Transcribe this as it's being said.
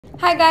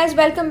Hi guys,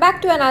 welcome back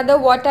to another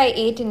What I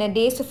Ate in a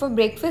Day. So for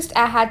breakfast,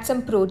 I had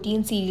some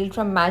protein cereal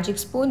from Magic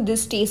Spoon.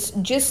 This tastes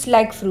just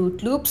like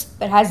Fruit Loops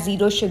but has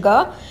zero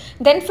sugar.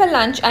 Then for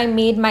lunch, I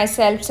made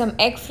myself some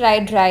egg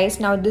fried rice.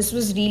 Now this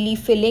was really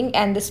filling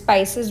and the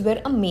spices were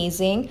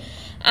amazing.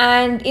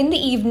 And in the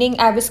evening,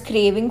 I was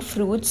craving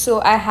fruits,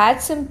 so I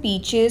had some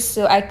peaches.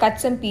 So I cut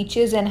some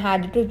peaches and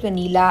had it with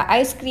vanilla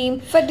ice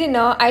cream. For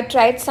dinner, I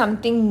tried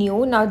something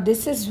new. Now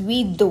this is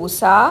wheat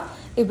dosa.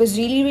 It was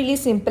really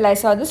simple. I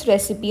saw this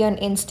recipe on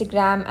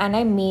Instagram and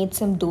I made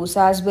some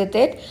dosas with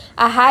it.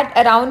 I had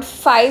around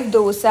 5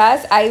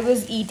 dosas. I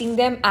was eating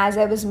them as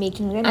I was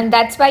making them, and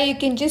that's why you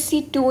can just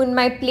see 2 in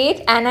my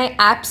plate, and I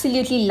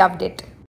absolutely loved it.